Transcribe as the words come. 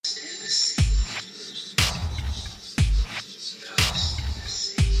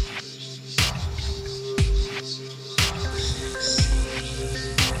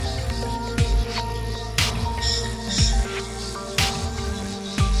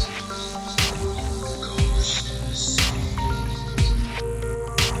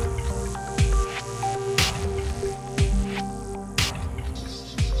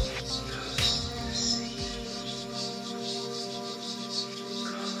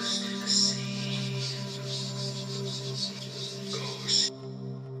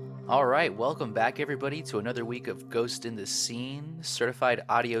All right, welcome back, everybody, to another week of Ghost in the Scene, certified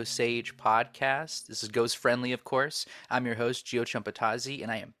audio sage podcast. This is Ghost Friendly, of course. I'm your host, Gio Chumpatazzi, and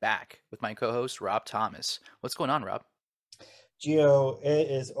I am back with my co-host, Rob Thomas. What's going on, Rob? Gio,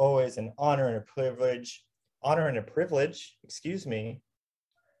 it is always an honor and a privilege, excuse me,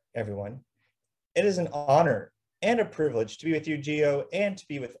 everyone. It is an honor and a privilege to be with you, Gio, and to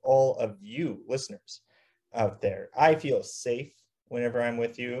be with all of you listeners out there. I feel safe whenever I'm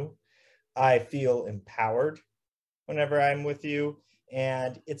with you. I feel empowered whenever I'm with you.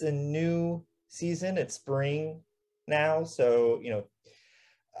 And it's a new season. It's spring now. So,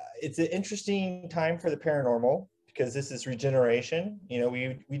 it's an interesting time for the paranormal because this is regeneration.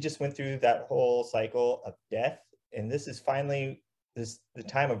 We just went through that whole cycle of death. And this is finally the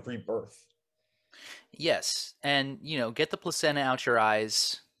time of rebirth. Yes, and, get the placenta out your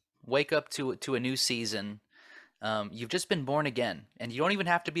eyes. Wake up to a new season. You've just been born again, and you don't even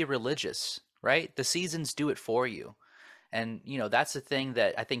have to be religious, right? The seasons do it for you. And, that's the thing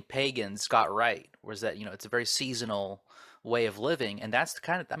that I think pagans got right, was that, it's a very seasonal way of living. And that's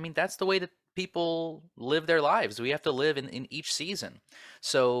that's the way that people live their lives. We have to live in each season.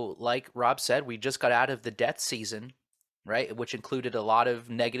 So like Rob said, we just got out of the death season, right? Which included a lot of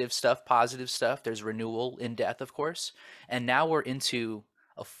negative stuff, positive stuff. There's renewal in death, of course. And now we're into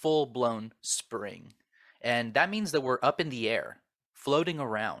a full-blown spring. And that means that we're up in the air, floating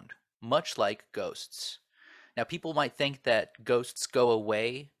around, much like ghosts. Now, people might think that ghosts go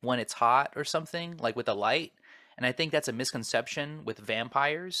away when it's hot or something, like with a light. And I think that's a misconception with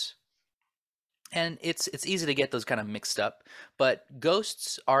vampires. And it's easy to get those kind of mixed up. But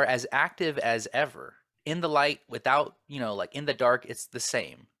ghosts are as active as ever. In the light, without, like in the dark, it's the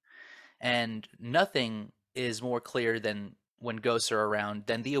same. And nothing is more clear than when ghosts are around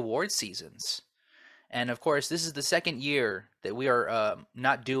than the award seasons. And of course, this is the second year that we are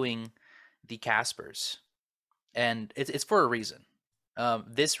not doing the Caspers, and it's for a reason.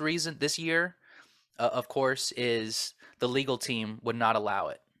 This year, of course, is the legal team would not allow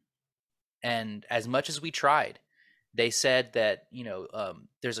it, and as much as we tried, they said that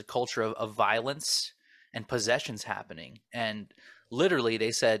there's a culture of violence and possessions happening, and literally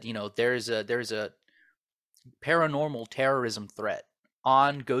they said there's a paranormal terrorism threat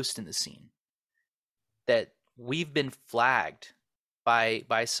on Ghost in the Scene, that we've been flagged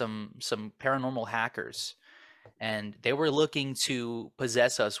by some paranormal hackers, and they were looking to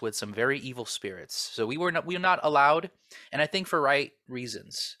possess us with some very evil spirits. So we were not allowed, and I think for right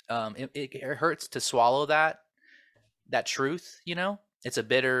reasons. It hurts to swallow that truth. It's a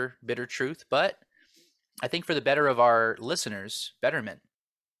bitter truth, but I think for the better of our listeners, betterment,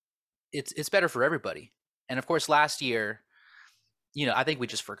 it's better for everybody. And of course, last year, I think we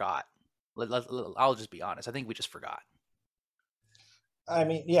just forgot. I'll just be honest. I think we just forgot. I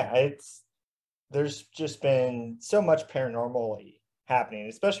mean, yeah, there's just been so much paranormally happening,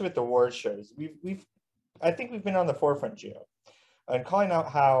 especially with the award shows. I think we've been on the forefront, Gio, and calling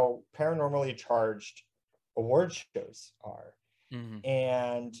out how paranormally charged award shows are. Mm-hmm.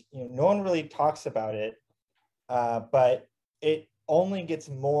 And no one really talks about it, but it only gets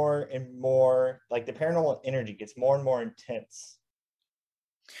more and more, like the paranormal energy gets more and more intense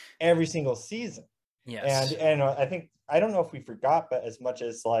every single season. Yes. And I don't know if we forgot, but as much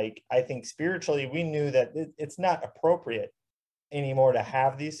as like, I think spiritually we knew that it's not appropriate anymore to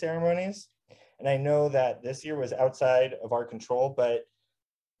have these ceremonies. And I know that this year was outside of our control, but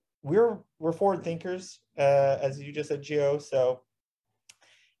we're forward thinkers, as you just said, Gio. So,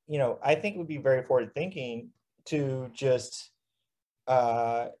 I think it would be very forward thinking to just,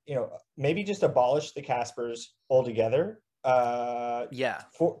 maybe just abolish the Caspers altogether. To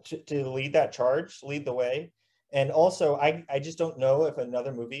lead that charge, lead the way. And also, I just don't know if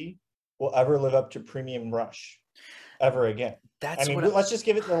another movie will ever live up to Premium Rush ever again. Let's just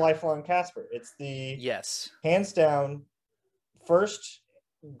give it the lifelong Casper. It's the hands down first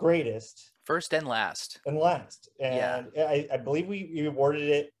greatest, first and last, and I believe we awarded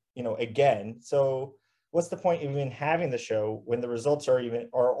it again. So what's the point of even having the show when the results are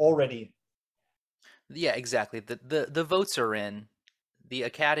already in? Yeah, exactly. The votes are in. The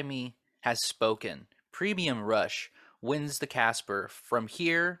Academy has spoken. Premium Rush wins the Casper from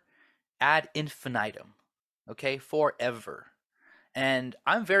here ad infinitum. Okay, forever. And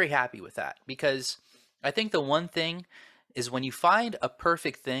I'm very happy with that because I think the one thing is when you find a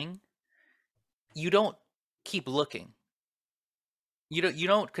perfect thing, you don't keep looking. You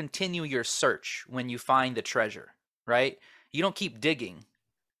don't continue your search when you find the treasure, right? You don't keep digging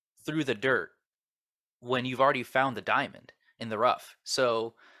through the dirt when you've already found the diamond in the rough.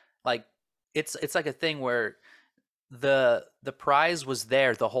 So like it's like a thing where the prize was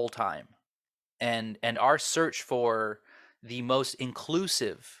there the whole time. And our search for the most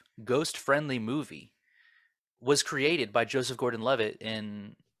inclusive ghost friendly movie was created by Joseph Gordon-Levitt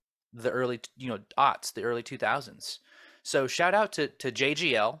in the early aughts, the early 2000s. So shout out to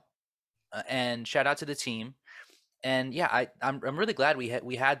JGL, and shout out to the team. And yeah, I'm really glad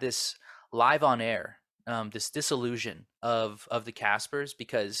we had this live on air, this disillusion of the Caspers,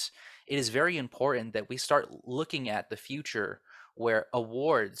 because it is very important that we start looking at the future where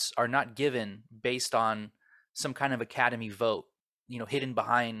awards are not given based on some kind of academy vote, hidden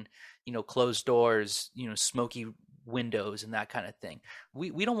behind closed doors, smoky windows and that kind of thing.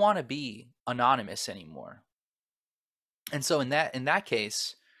 We don't want to be anonymous anymore. And so in that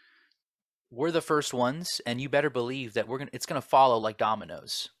case, we're the first ones, and you better believe that it's gonna follow like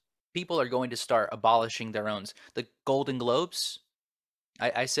dominoes. People are going to start abolishing their own. The Golden Globes,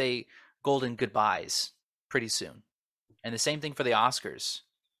 I say golden goodbyes pretty soon, and the same thing for the Oscars.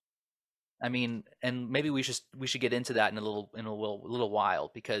 I mean, and maybe we should get into that in a little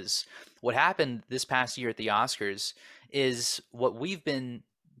while, because what happened this past year at the Oscars is what we've been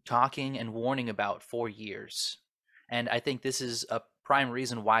talking and warning about for years, and I think this is a prime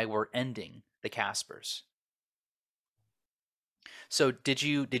reason why we're ending the Caspers. So did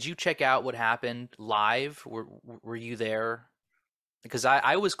you check out what happened live? Were you there? Because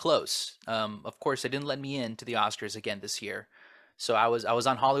I was close. Of course, they didn't let me in to the Oscars again this year, so I was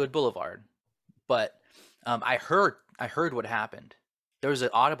on Hollywood Boulevard. But I heard what happened. There was an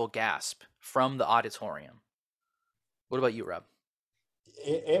audible gasp from the auditorium. What about you, Rob?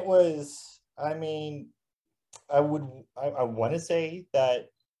 It was, I mean, I want to say that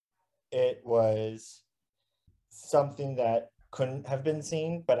it was something that couldn't have been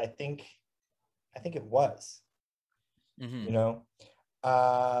seen, but I think it was, you Hmm. know.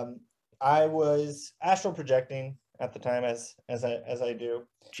 Um, I was astral projecting at the time, as I do,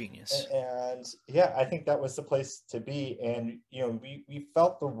 Genius. and yeah, I think that was the place to be. And we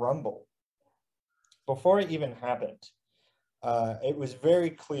felt the rumble before it even happened. It was very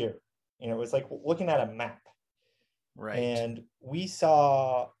clear. It was like looking at a map, Right. and we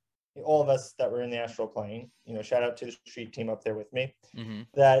saw, all of us that were in the astral plane. Shout out to the street team up there with me. Hmm.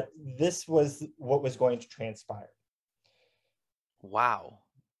 That this was what was going to transpire. Wow.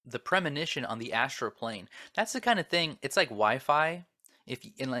 The premonition on the astral plane. That's the kind of thing. It's like Wi-Fi. If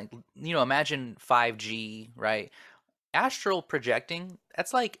in like imagine 5G, right? Astral projecting,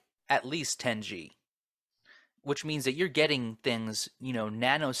 that's like at least 10G, which means that you're getting things,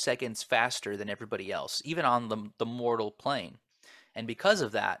 nanoseconds faster than everybody else, even on the mortal plane. And because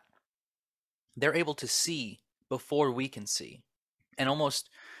of that, they're able to see before we can see and almost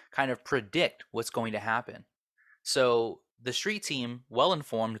kind of predict what's going to happen. So the street team, well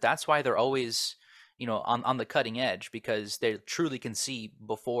informed, that's why they're always, on the cutting edge, because they truly can see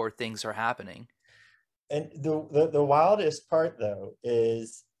before things are happening. And the wildest part though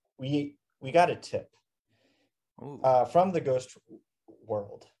is we got a tip Ooh. from the ghost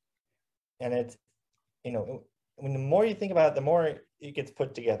world, and it's, when the more you think about it, the more it gets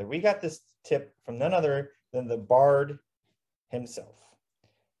put together. We got this tip from none other than the bard himself,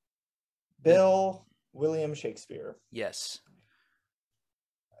 The Bill William Shakespeare, Yes,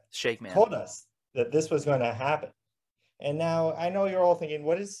 Shake Man. told us that this was going to happen. And now I know you're all thinking,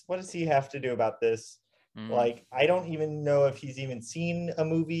 what does he have to do about this? Mm, Like, I don't even know if he's even seen a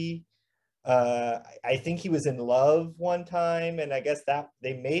movie. I think he was in Love one time, and I guess that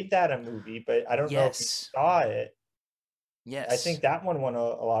they made that a movie, but I don't know if he yes, saw it. I yes. think that one won a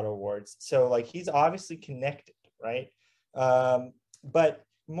lot of awards. So like he's obviously connected, right? But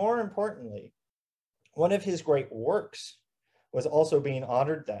more importantly, one of his great works was also being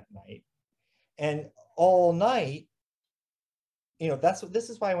honored that night. And all night, this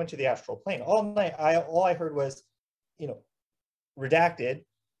is why I went to the astral plane. All night, all I heard was, you know, redacted,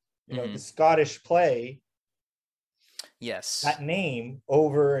 the Hmm. Scottish play, Yes, that name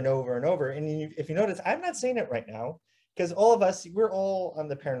over and over and over. And if you notice, I'm not saying it right now because all of us, we're all on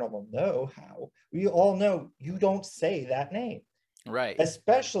the paranormal know-how. We all know you don't say that name, right.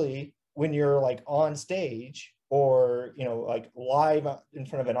 especially when you're like on stage. or like live in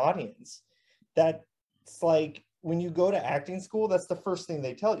front of an audience, that's like when you go to acting school, that's the first thing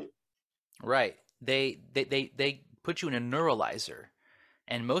they tell you. Right. They put you in a neuralizer,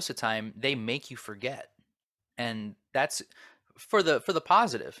 and most of the time they make you forget. And that's for the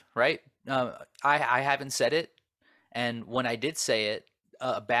positive, right? I haven't said it, and when I did say it,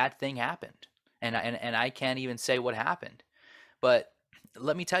 a bad thing happened, and I can't even say what happened. But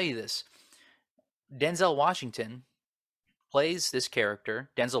let me tell you this: Denzel Washington plays this character.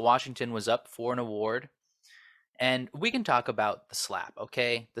 Denzel Washington was up for an award, and we can talk about the slap.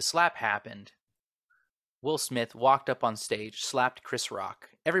 Okay, the slap happened. Will Smith walked up on stage, slapped Chris Rock.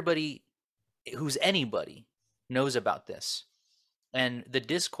 Everybody who's anybody knows about this. And the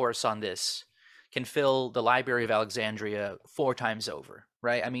discourse on this can fill the Library of Alexandria 4 times over,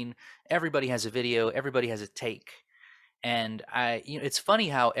 right? I mean, everybody has a video, everybody has a take. And it's funny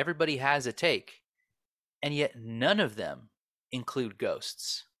how everybody has a take, and yet none of them include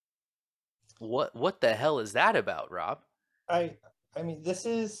ghosts. What the hell is that about, Rob? I mean, this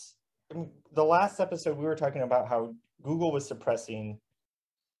is the last episode we were talking about how Google was suppressing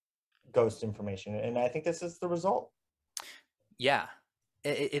ghost information, and I think this is the result. Yeah,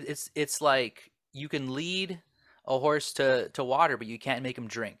 it's like you can lead a horse to water, but you can't make him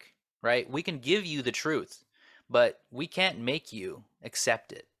drink, right? We can give you the truth, but we can't make you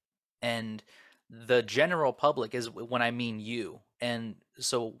accept it. And the general public is when I mean you. And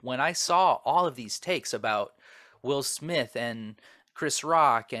so when I saw all of these takes about Will Smith and Chris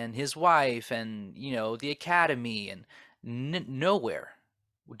Rock and his wife and the Academy, and nowhere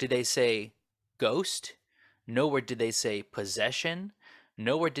did they say ghost, nowhere did they say possession,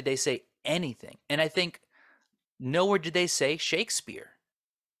 nowhere did they say anything. And I think nowhere did they say Shakespeare.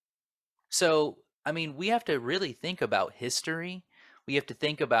 So, I mean, we have to really think about history. We have to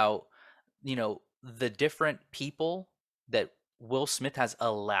think about, the different people that Will Smith has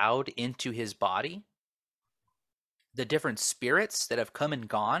allowed into his body, the different spirits that have come and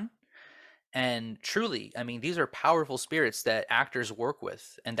gone. And truly, I mean, these are powerful spirits that actors work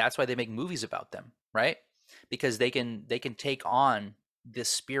with, and that's why they make movies about them, right? Because they can take on this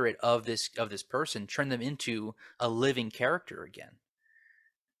spirit of this person, turn them into a living character again.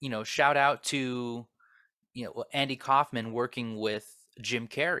 Shout out to Andy Kaufman working with Jim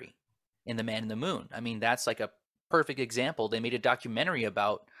Carrey in The Man in the Moon. I mean, that's like a perfect example. They made a documentary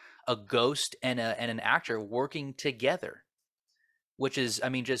about a ghost and an actor working together, which is, I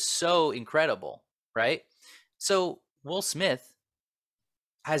mean, just so incredible, right? So Will Smith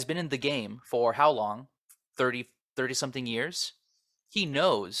has been in the game for how long? 30 something years. He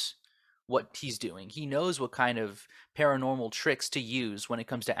knows what he's doing. He knows what kind of paranormal tricks to use when it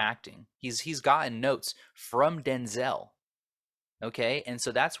comes to acting. He's gotten notes from Denzel. Okay? And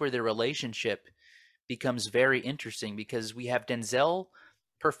so that's where the relationship becomes very interesting, because we have Denzel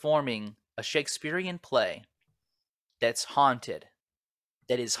performing a Shakespearean play that's haunted.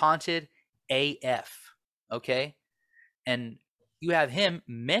 That is haunted AF. Okay? And you have him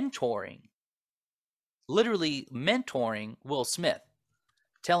literally mentoring Will Smith,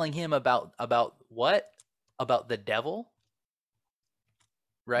 telling him about what? About the devil,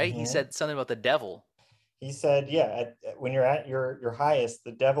 right? He said something about the devil. He said, yeah, when you're at your highest,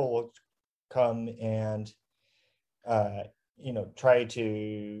 the devil will come and try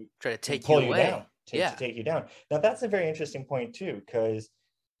to take pull you you away. down, Yeah. to take you down. Now that's a very interesting point too, because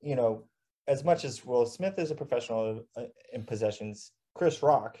as much as Will Smith is a professional in possessions, Chris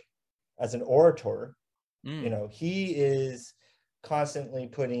Rock, as an orator, he is constantly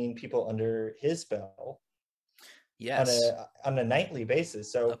putting people under his spell. Yes. On a nightly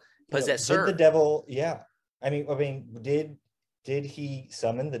basis. So possessor. did the devil? Yeah. I mean, did he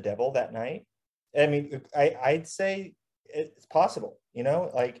summon the devil that night? I mean, I'd say it's possible. He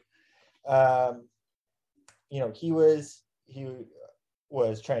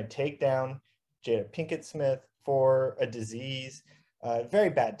was trying to take down Jada Pinkett Smith for a disease, very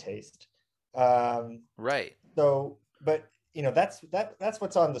bad taste. Right. So, but that's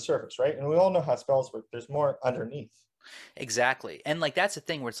what's on the surface, right? And we all know how spells work. There's more underneath. Exactly. And like that's the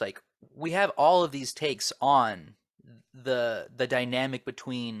thing where it's like we have all of these takes on the dynamic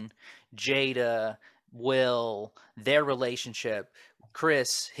between Jada, Will, their relationship,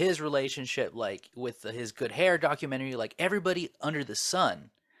 Chris, his relationship, like with his Good Hair documentary. Like everybody under the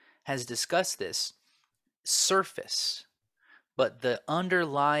sun has discussed this surface, but the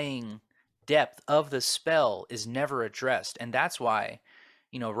underlying depth of the spell is never addressed. And that's why,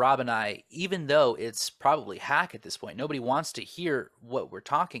 Rob and I, even though it's probably hack at this point, nobody wants to hear what we're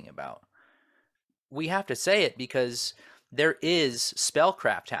talking about. We have to say it because there is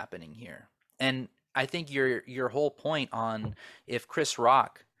spellcraft happening here. And I think your whole point on if Chris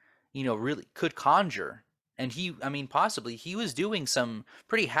Rock, really could conjure, and I mean, possibly he was doing some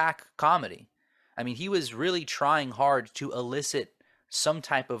pretty hack comedy. I mean, he was really trying hard to elicit some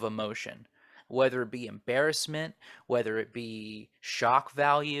type of emotion, whether it be embarrassment, whether it be shock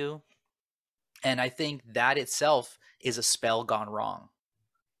value, and I think that itself is a spell gone wrong,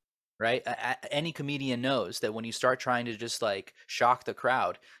 right? Any comedian knows that when you start trying to just like shock the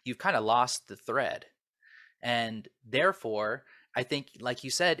crowd, you've kind of lost the thread. And therefore, I think, like you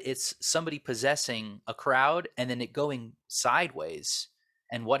said, it's somebody possessing a crowd and then it going sideways.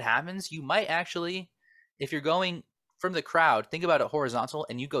 And what happens? You might actually, if you're going from the crowd, think about it horizontal,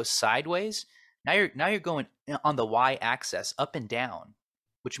 and you go sideways. Now you're going on the y-axis, up and down,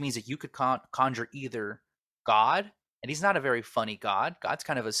 which means that you could conjure either God, and he's not a very funny God. God's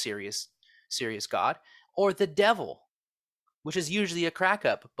kind of a serious God, or the devil, which is usually a crack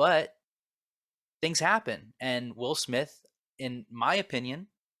up, but things happen. And Will Smith, in my opinion,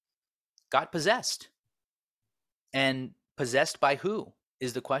 got possessed. And possessed by who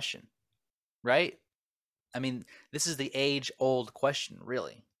is the question, right? I mean, this is the age old question,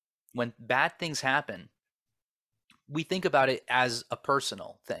 really. When bad things happen, we think about it as a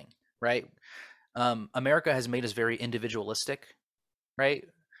personal thing, right? America has made us very individualistic, right?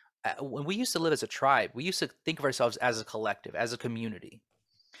 When we used to live as a tribe, we used to think of ourselves as a collective, as a community.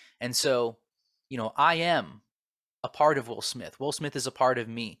 And so, I am a part of Will Smith. Will Smith is a part of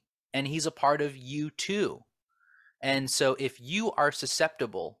me, and he's a part of you too. And so if you are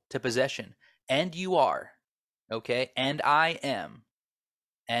susceptible to possession, and you are, okay, and I am,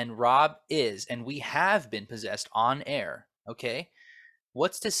 and Rob is, and we have been possessed on air, okay,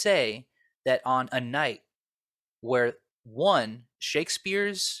 what's to say that on a night where one,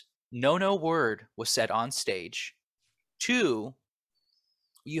 Shakespeare's no word was said on stage, two,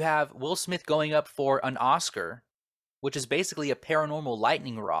 you have Will Smith going up for an Oscar, which is basically a paranormal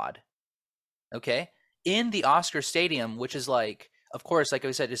lightning rod, okay, in the Oscar stadium, which is like, of course, like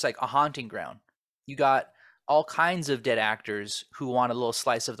I said, it's like a haunting ground. You got all kinds of dead actors who want a little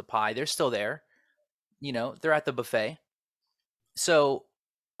slice of the pie. They're still there. They're at the buffet. So,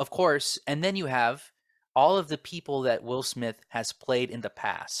 of course, and then you have all of the people that Will Smith has played in the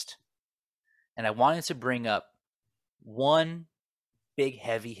past. And I wanted to bring up one big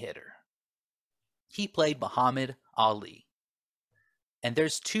heavy hitter. He played Muhammad Ali. And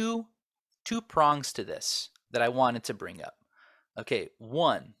there's two prongs to this that I wanted to bring up. Okay,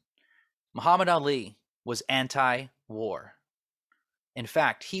 one, Muhammad Ali was anti-war. In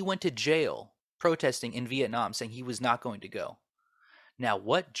fact, he went to jail protesting in Vietnam, saying he was not going to go. Now,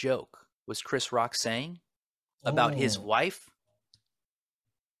 what joke was Chris Rock saying about his wife,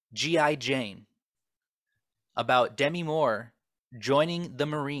 G.I. Jane, about Demi Moore joining the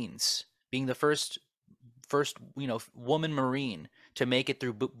Marines, being the first woman Marine to make it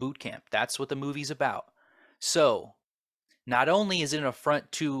through boot camp? That's what the movie's about. So, not only is it an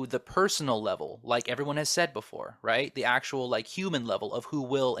affront to the personal level, like everyone has said before, right? The actual like human level of who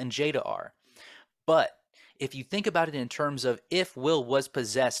Will and Jada are. But if you think about it in terms of if Will was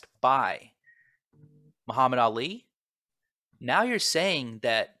possessed by Muhammad Ali, now you're saying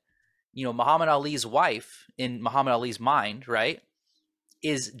that, Muhammad Ali's wife, in Muhammad Ali's mind, right,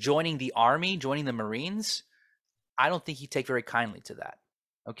 is joining the army, joining the Marines. I don't think he'd take very kindly to that.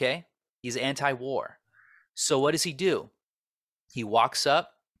 Okay? He's anti-war. So what does he do? He walks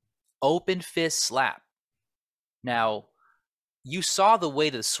up, open fist slap. Now, you saw the way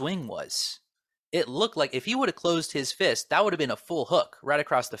the swing was. It looked like if he would have closed his fist, that would have been a full hook right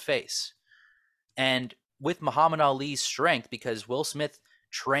across the face. And with Muhammad Ali's strength, because Will Smith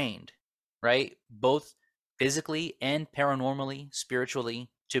trained, right, both physically and paranormally, spiritually,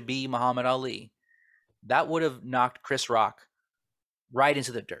 to be Muhammad Ali, that would have knocked Chris Rock right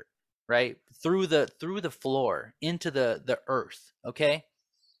into the dirt, right, through the floor into the earth. Okay,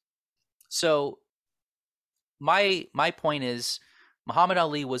 so my point is, Muhammad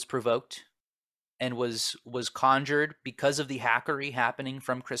Ali was provoked and was conjured because of the hackery happening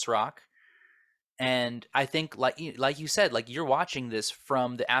from Chris Rock. And I think, like you said, like you're watching this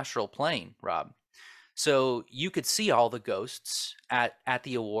from the astral plane, Rob. So you could see all the ghosts at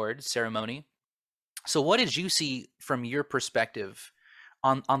the award ceremony. So what did you see from your perspective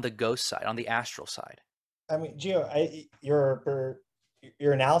on the ghost side, on the astral side? I mean, Gio, your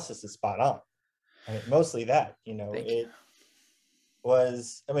analysis is spot on. I mean, mostly that, Thank it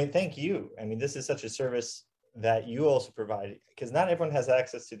was, I mean, thank you. I mean, this is such a service that you also provide, because not everyone has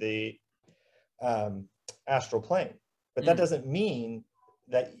access to the astral plane, but that doesn't mean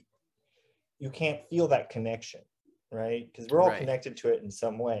that you can't feel that connection, right? Because we're all Right. connected to it in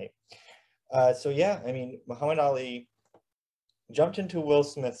some way. So yeah, I mean, Muhammad Ali jumped into Will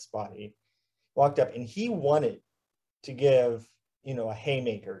Smith's body, walked up, and he wanted to give, a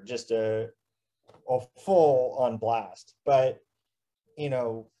haymaker, just a full on blast. But, you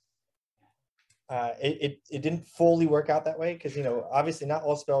know, it didn't fully work out that way because, obviously not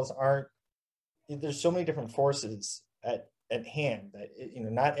all spells aren't, there's so many different forces at hand that,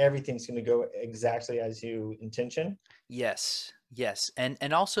 not everything's going to go exactly as you intention. Yes, yes,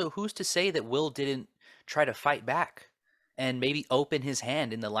 and also, who's to say that Will didn't try to fight back and maybe open his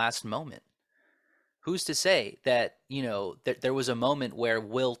hand in the last moment? Who's to say that, that there was a moment where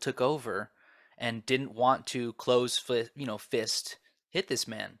Will took over and didn't want to fist hit this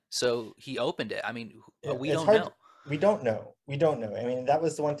man, so he opened it. I mean, Yeah, we it's don't hard. know. We don't know. We don't know. I mean, that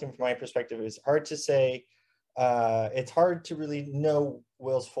was the one thing from my perspective. It was hard to say. It's hard to really know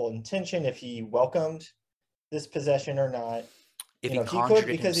Will's full intention, if he welcomed this possession or not. If he He conjured could,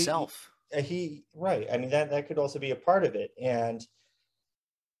 it because himself. he right. I mean, that could also be a part of it. And,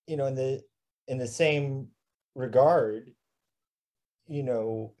 in the same regard,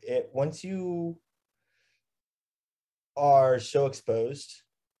 it once you are so exposed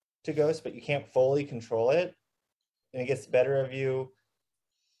to ghosts, but you can't fully control it, and it gets the better of you.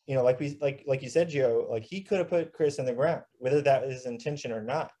 Like you said, Joe, like he could have put Chris in the ground, whether that was his intention or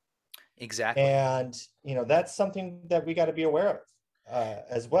not. Exactly. And that's something that we got to be aware of,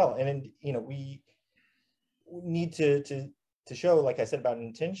 as well. And we need to show, like I said, about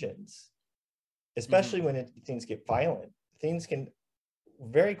intentions, Hmm. especially when things get violent. Things can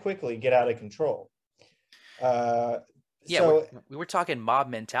very quickly get out of control. Uh, Yeah, we're so we're talking mob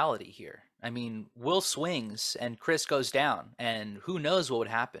mentality here. I mean, Will swings and Chris goes down, and who knows what would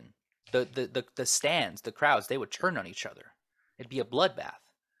happen? The stands, the crowds, they would turn on each other. It'd be a bloodbath.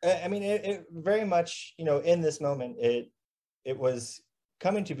 I mean, it very much, in this moment, it was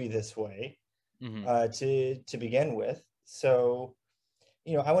coming to be this way, Hmm. to begin with. So,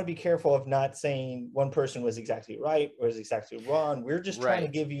 I want to be careful of not saying one person was exactly right or is exactly wrong. We're just trying to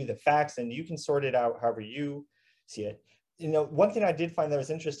Right. give you the facts, and you can sort it out however you see it. One thing I did find that was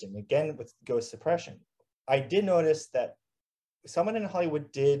interesting, again, with ghost suppression, I did notice that someone in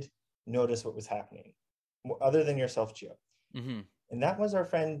Hollywood did notice what was happening, other than yourself, Gio. Hmm. And that was our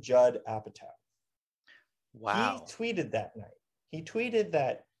friend Judd Apatow. He Wow. tweeted that night. He tweeted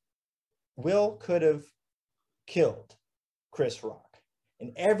that Will could have killed Chris Rock,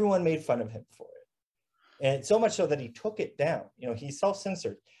 and everyone made fun of him for it. And so much so that he took it down. He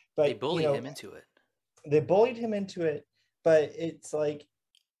self-censored, They but bullied him into it. they bullied him into it. But it's like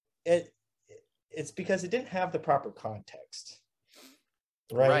it. It's because it didn't have the proper context,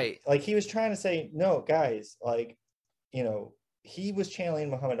 right? Right. Like he was trying to say, no, guys, like you know, he was channeling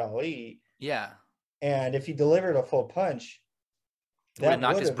Muhammad Ali, Yeah. and if he delivered a full punch, It would have that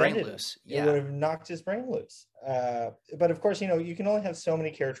knocked would his have brain ended him. loose. It would Yeah. have knocked his brain loose. But of course, you can only have so many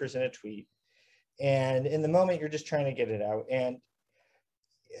characters in a tweet, and in the moment, you're just trying to get it out. And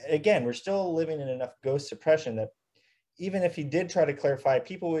again, we're still living in enough ghost suppression that even if he did try to clarify,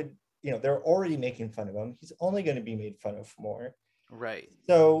 people would, they're already making fun of him. He's only going to be made fun of more. Right.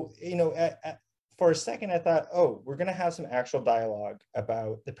 So, for a second, I thought, oh, we're going to have some actual dialogue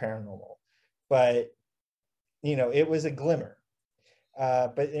about the paranormal. But, it was a glimmer.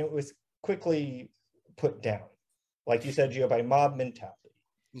 But it was quickly put down, like you said, Gio, by mob mentality.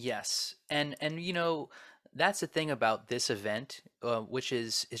 Yes. And that's the thing about this event, which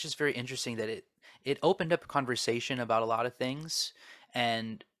is it's just very interesting that it opened up a conversation about a lot of things,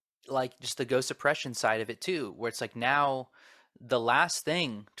 and like just the ghost suppression side of it too, where it's like now the last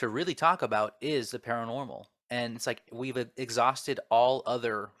thing to really talk about is the paranormal. And it's like we've exhausted all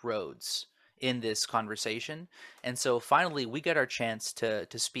other roads in this conversation. And so finally we get our chance to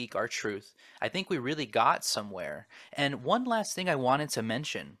speak our truth. I think we really got somewhere. And one last thing I wanted to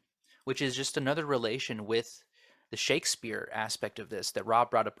mention, which is just another relation with the Shakespeare aspect of this that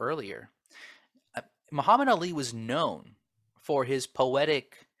Rob brought up earlier. Muhammad Ali was known for his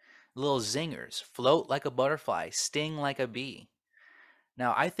poetic little zingers: float like a butterfly, sting like a bee.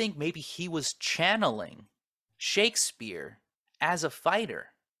 Now, I think maybe he was channeling Shakespeare as a fighter,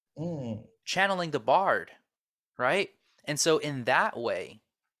 Mm, channeling the bard, right? And so, in that way,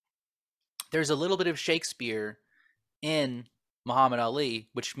 there's a little bit of Shakespeare in Muhammad Ali,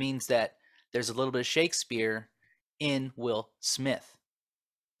 which means that there's a little bit of Shakespeare in Will Smith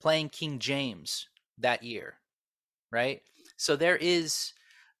playing King James that year, right? So there is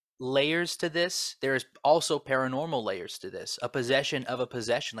layers to this. There's also paranormal layers to this. A possession of a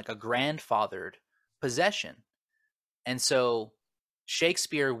possession, like a grandfathered possession. And so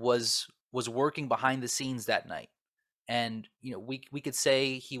Shakespeare was working behind the scenes that night. And we could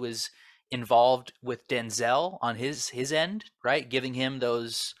say he was involved with Denzel on his end, right? Giving him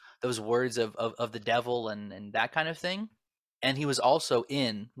those words of the devil and that kind of thing. And he was also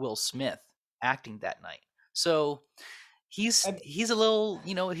in Will Smith acting that night. So I, he's a little,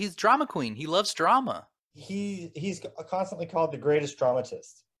 he's drama queen. He loves drama. he's constantly called the greatest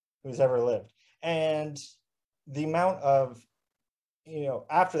dramatist who's ever lived, and the amount of,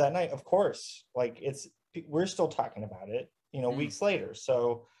 after that night, of course, like we're still talking about it, Mm, weeks later.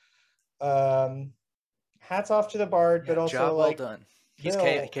 So um hats off to the bard, but yeah, also job well like done. He's Bill,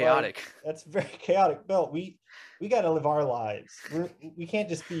 like chaotic. that's very chaotic. Bill, we got to live our lives. We can't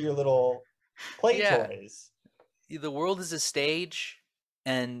just be your little play Yeah, toys. the world is a stage,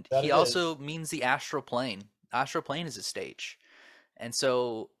 and That he it is. also means the astral plane. Astral plane is a stage. And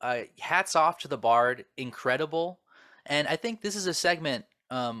so, hats off to the Bard, incredible. And I think this is a segment.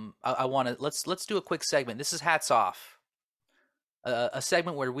 I want to let's do a quick segment. This is hats off, a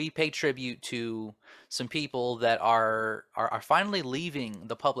segment where we pay tribute to some people that are finally leaving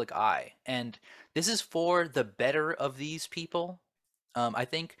the public eye, and this is for the better of these people. I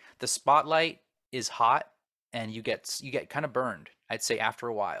think the spotlight is hot, and you get kind of burned. I'd say after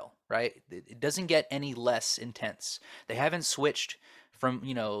a while, right? It doesn't get any less intense. They haven't switched from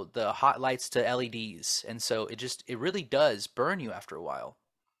the hot lights to LEDs, and so it really does burn you after a while.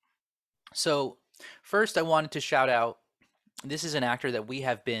 So first, I wanted to shout out. This is an actor that we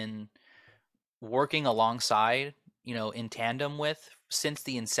have been working alongside, in tandem with since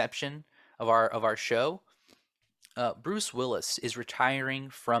the inception of our show. Bruce Willis is retiring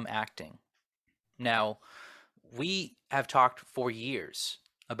from acting. Now, we have talked for years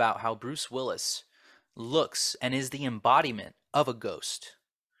about how Bruce Willis looks and is the embodiment of a ghost.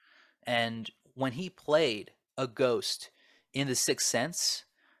 And when he played a ghost in The Sixth Sense,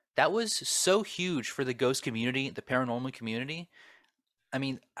 that was so huge for the ghost community, the paranormal community. I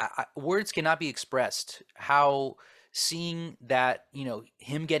mean, words cannot be expressed how seeing that,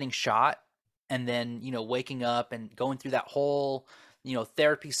 him getting shot and then, waking up and going through that whole,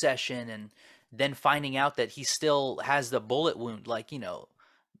 therapy session and then finding out that he still has the bullet wound, like,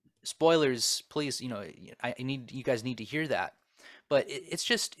 spoilers, please, I need you guys need to hear that. But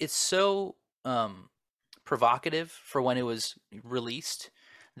it's so provocative for when it was released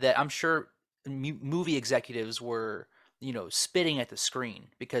that I'm sure movie executives were spitting at the screen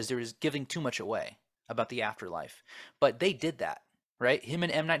because there was giving too much away about the afterlife. But they did that, right? Him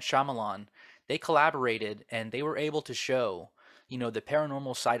and M Night Shyamalan, they collaborated and they were able to show the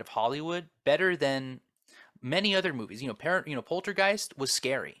paranormal side of Hollywood better than many other movies. Poltergeist was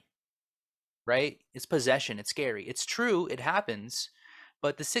scary, right? It's possession. It's scary. It's true. It happens.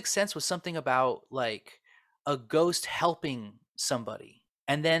 But The Sixth Sense was something about like a ghost helping somebody,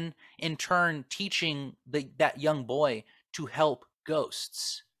 and then in turn teaching that young boy to help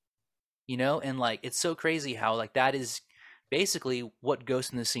ghosts. And like it's so crazy how like that is basically what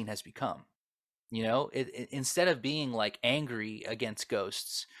Ghost in the Scene has become. Instead of being like angry against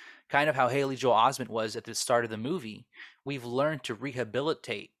ghosts, kind of how Haley Joel Osment was at the start of the movie, we've learned to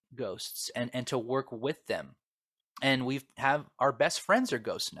rehabilitate ghosts and to work with them. And we've have our best friends are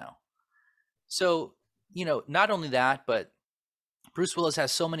ghosts now. So, not only that, but Bruce Willis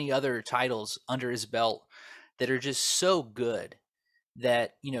has so many other titles under his belt that are just so good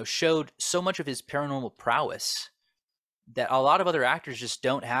that, showed so much of his paranormal prowess that a lot of other actors just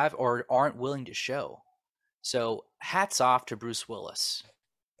don't have or aren't willing to show. So, hats off to Bruce Willis.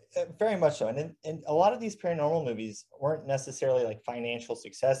 Very much so. And a lot of these paranormal movies weren't necessarily like financial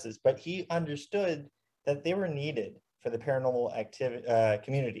successes, but he understood that they were needed for the paranormal activity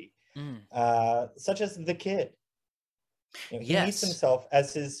community, Mm. such as The Kid. He meets Yes. himself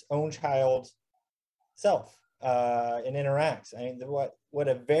as his own child self, and interacts. I mean, what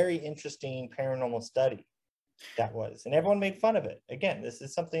a very interesting paranormal study that was, and everyone made fun of it. Again, this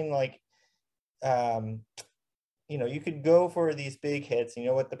is something like, um, you could go for these big hits, and you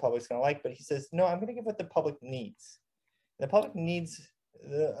know what the public's going to like, but he says, no, I'm going to give what the public needs. The public needs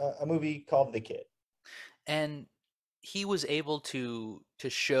a movie called The Kid. And he was able to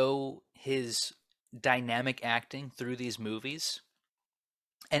show his dynamic acting through these movies.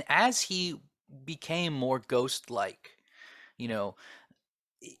 And as he became more ghost-like, you know,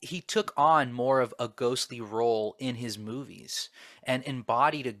 he took on more of a ghostly role in his movies and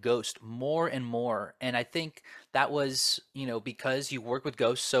embodied a ghost more and more. And I think that was, because you work with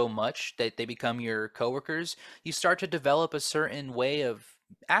ghosts so much that they become your coworkers, you start to develop a certain way of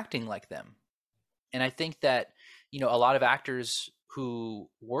acting like them. And I think that, a lot of actors who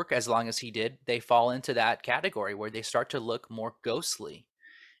work as long as he did, they fall into that category where they start to look more ghostly.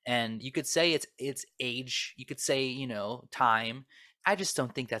 And you could say it's age, you could say, time, I just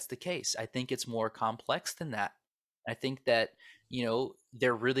don't think that's the case. I think it's more complex than that. I think that,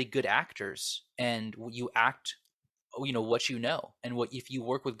 they're really good actors, and you act, what you know. And what if you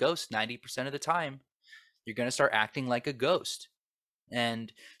work with ghosts 90% of the time, you're going to start acting like a ghost.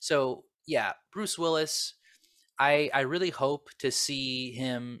 And so, yeah, Bruce Willis, I really hope to see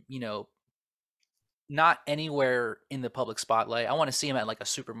him, not anywhere in the public spotlight. I want to see him at like a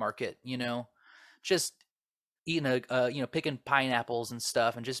supermarket, just eating picking pineapples and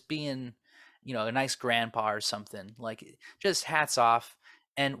stuff, and just being, a nice grandpa or something. Like, just hats off.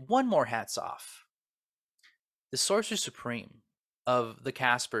 And one more hats off. The Sorcerer Supreme of the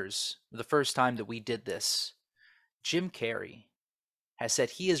Caspers, the first time that we did this, Jim Carrey, has said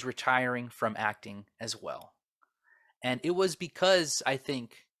he is retiring from acting as well. And it was because, I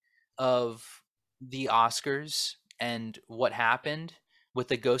think, of the Oscars and what happened with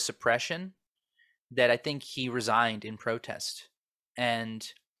the ghost suppression, that I think he resigned in protest. And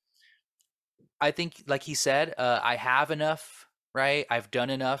I think, like he said, I have enough, right? I've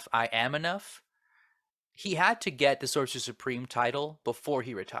done enough. I am enough. He had to get the Sorcerer Supreme title before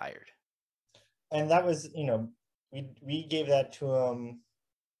he retired. And that was, we gave that to him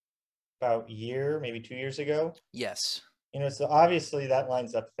about a year, maybe 2 years ago. Yes. So obviously that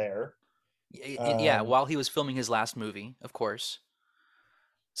lines up there. Yeah, while he was filming his last movie, of course.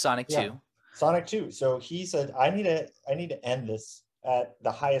 Sonic Yeah, 2. Sonic 2. So he said, I need to end this at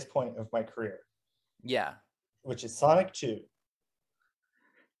the highest point of my career, Yeah. which is Sonic 2.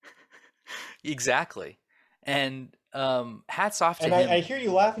 Exactly. And hats off to And him. I hear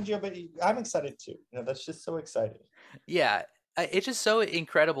you laughing, Joe, but I'm excited too. That's just so exciting. Yeah, it's just so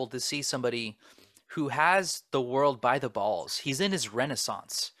incredible to see somebody who has the world by the balls. He's in his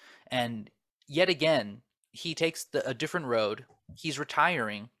renaissance, and yet again, he takes a different road. He's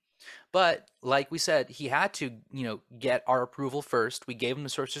retiring, but like we said, he had to, get our approval first. We gave him the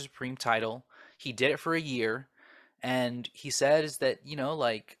Sorcerer Supreme title. He did it for a year, and he says that,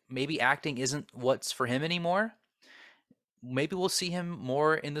 like, maybe acting isn't what's for him anymore. Maybe we'll see him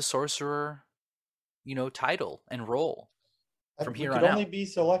more in the sorcerer, title and role from We here could on only out. be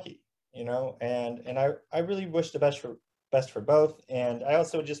so lucky, and I really wish the best for both. And I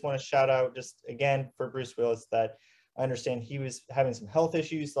also just want to shout out just again for Bruce Willis, that I understand he was having some health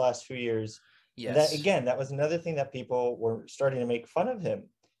issues the last few years. And that Yes. again, that was another thing that people were starting to make fun of him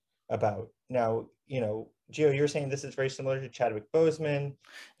about. Now, Gio, you're saying this is very similar to Chadwick Boseman.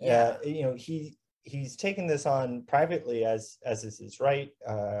 Yeah. He's taken this on privately, as is his right,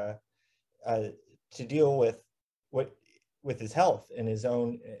 uh, to deal with what with his health in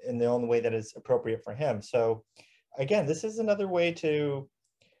the own way that is appropriate for him. So again, this is another way to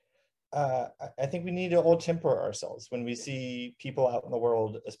I think we need to all temper ourselves when we see people out in the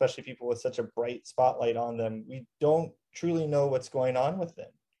world, especially people with such a bright spotlight on them. We don't truly know what's going on with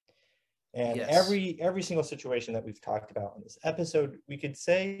them. And Yes. every single situation that we've talked about on this episode, we could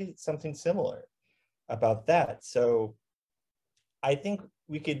say something similar about that. So I think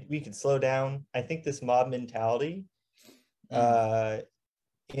we could slow down. I think this mob mentality, Mm. uh,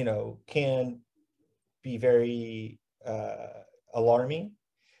 can be very alarming,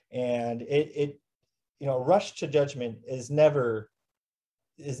 and rush to judgment is never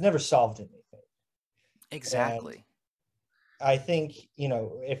solved anything. And Exactly. I think,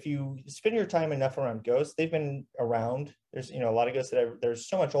 if you spend your time enough around ghosts, they've been around. There's, a lot of ghosts they're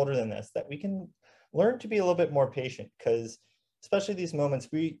so much older than this, that we can learn to be a little bit more patient, because especially these moments,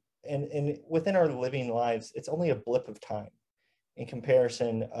 and within our living lives, it's only a blip of time in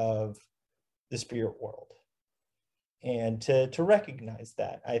comparison of the spirit world. And to recognize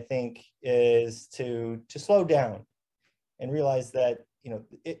that, I think, is to slow down and realize that,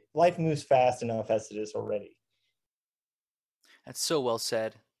 life moves fast enough as it is already. That's so well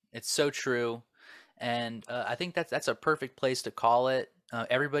said. It's so true. And I think that's a perfect place to call it.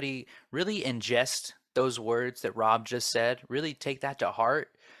 Everybody really ingest those words that Rob just said. Really take that to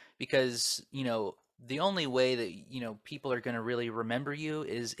heart, because, the only way that, people are going to really remember you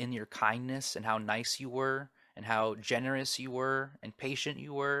is in your kindness, and how nice you were, and how generous you were, and patient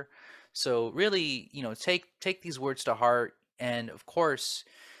you were. So really, take these words to heart. And of course,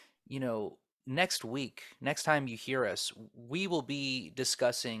 you know, next week, next time you hear us, we will be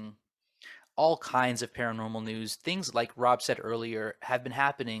discussing all kinds of paranormal news. Things, like Rob said earlier, have been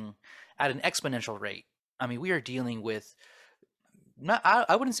happening at an exponential rate. I mean, we are dealing with, not,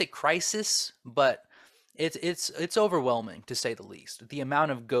 I wouldn't say crisis, but it's overwhelming, to say the least. The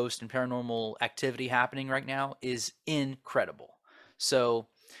amount of ghost and paranormal activity happening right now is incredible. So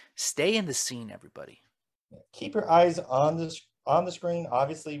stay in the scene, everybody. Keep your eyes on the screen.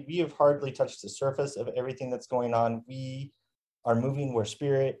 Obviously, we have hardly touched the surface of everything that's going on. We are moving where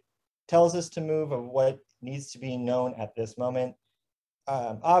spirit tells us to move, of what needs to be known at this moment.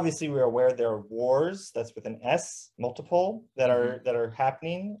 Obviously, we're aware there are wars, that's with an S, multiple, that are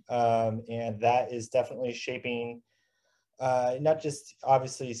happening, and that is definitely shaping not just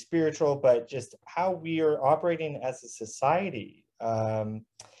obviously spiritual, but just how we are operating as a society.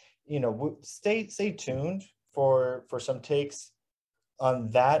 Stay tuned for some takes on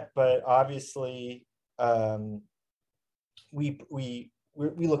that, but obviously, we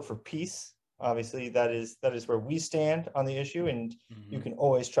look for peace. Obviously, that is where we stand on the issue, and you can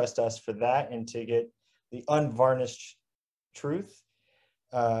always trust us for that and to get the unvarnished truth.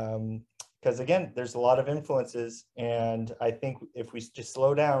 Because again, there's a lot of influences, and I think if we just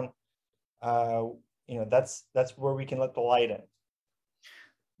slow down, that's where we can let the light in.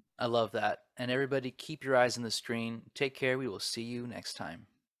 I love that. And everybody, keep your eyes on the screen. Take care. We will see you next time.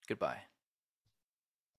 Goodbye.